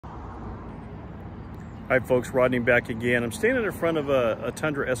Hi folks, Rodney back again. I'm standing in front of a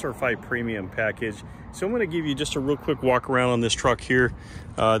Tundra SR5 Premium package. So I'm going to give you just a real quick walk around on this truck here.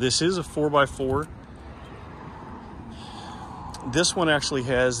 This is a 4x4. This one actually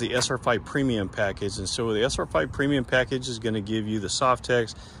has the SR5 Premium package. And so the SR5 Premium package is going to give you the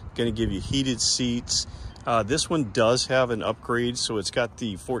Softex, going to give you heated seats. This one does have an upgrade, so it's got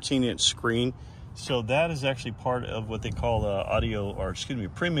the 14-inch screen. So that is actually part of what they call the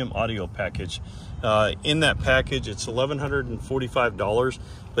premium audio package. In that package, it's $1,145,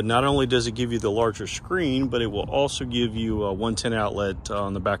 but not only does it give you the larger screen, but it will also give you a 110 outlet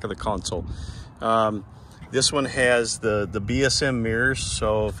on the back of the console. This one has the BSM mirrors.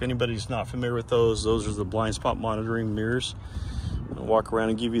 So if anybody's not familiar with those are the blind spot monitoring mirrors. I'll walk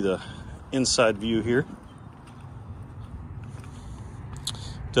around and give you the inside view here.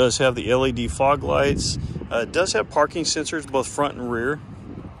 Does have the LED fog lights. It does have parking sensors, both front and rear.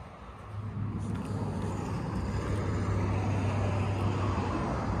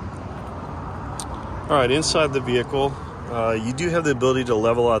 All right, inside the vehicle, you do have the ability to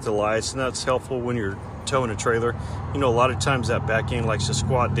level out the lights, and that's helpful when you're towing a trailer. You know, a lot of times that back end likes to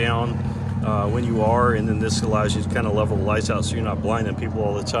squat down when you are, and then this allows you to kind of level the lights out so you're not blinding people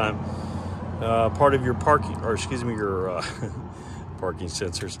all the time. Part of your parking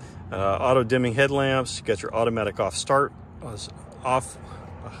sensors, auto dimming headlamps. You got your automatic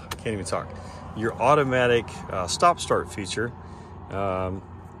your automatic stop start feature,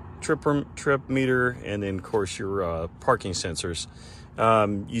 trip meter, and then of course your parking sensors.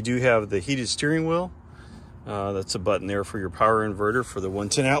 You do have the heated steering wheel. That's a button there for your power inverter for the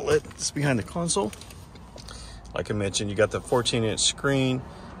 110 outlet. It's behind the console. Like I mentioned, you got the 14-inch screen.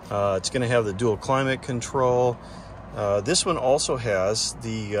 It's going to have the dual climate control. This one also has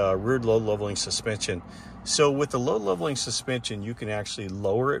the rear load leveling suspension. So with the load leveling suspension, you can actually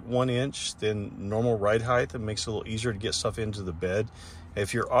lower it 1 inch than normal ride height. It makes it a little easier to get stuff into the bed.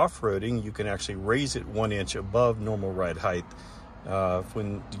 If you're off-roading, you can actually raise it 1 inch above normal ride height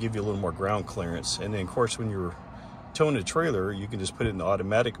to give you a little more ground clearance. And then of course, when you're towing a trailer, you can just put it in the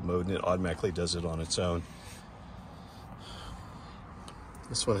automatic mode and it automatically does it on its own.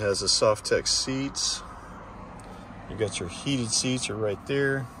 This one has the Softex seats. You got your heated seats are right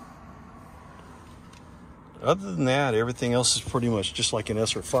there. Other than that, everything else is pretty much just like an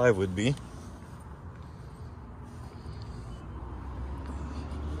SR5 would be.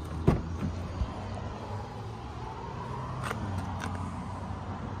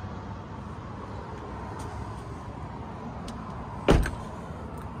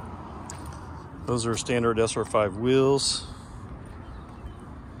 Those are standard SR5 wheels.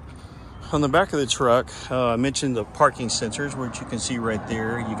 On the back of the truck, I mentioned the parking sensors, which you can see right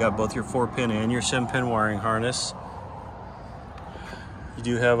there. You got both your 4-pin and your 7-pin wiring harness. You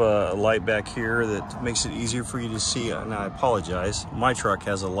do have a light back here that makes it easier for you to see. And I apologize, my truck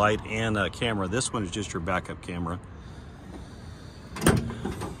has a light and a camera. This one is just your backup camera.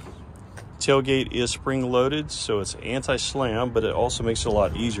 Tailgate is spring loaded, so it's anti-slam, but it also makes it a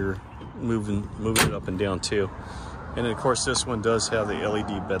lot easier moving it up and down too. And then of course this one does have the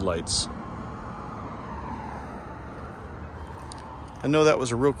LED bed lights. I know that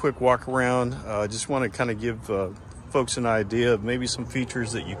was a real quick walk around. I just want to kind of give folks an idea of maybe some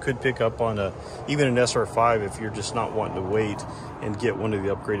features that you could pick up on even an SR5 if you're just not wanting to wait and get one of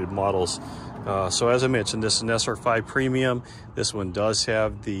the upgraded models. So as I mentioned, this is an SR5 Premium. This one does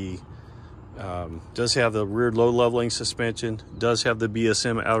have the rear load leveling suspension, does have the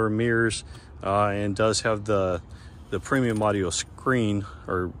BSM outer mirrors, and does have the premium audio screen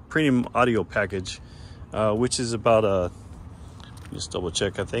or premium audio package, which is about just double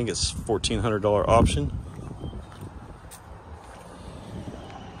check, I think it's $1,400 option.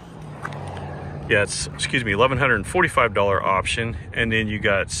 Yeah, it's, $1,145 option, and then you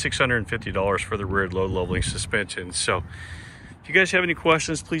got $650 for the rear load leveling suspension. So if you guys have any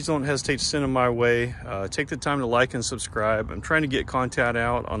questions, please don't hesitate to send them my way. Take the time to like and subscribe. I'm trying to get content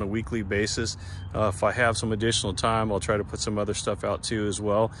out on a weekly basis. If I have some additional time, I'll try to put some other stuff out too as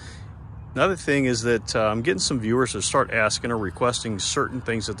well. Another thing is that I'm getting some viewers to start asking or requesting certain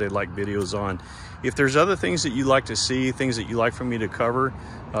things that they'd like videos on. If there's other things that you'd like to see, things that you'd like for me to cover,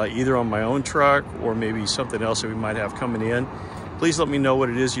 either on my own truck or maybe something else that we might have coming in, please let me know what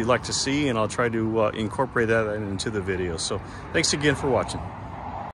it is you'd like to see, and I'll try to incorporate that into the video. So thanks again for watching.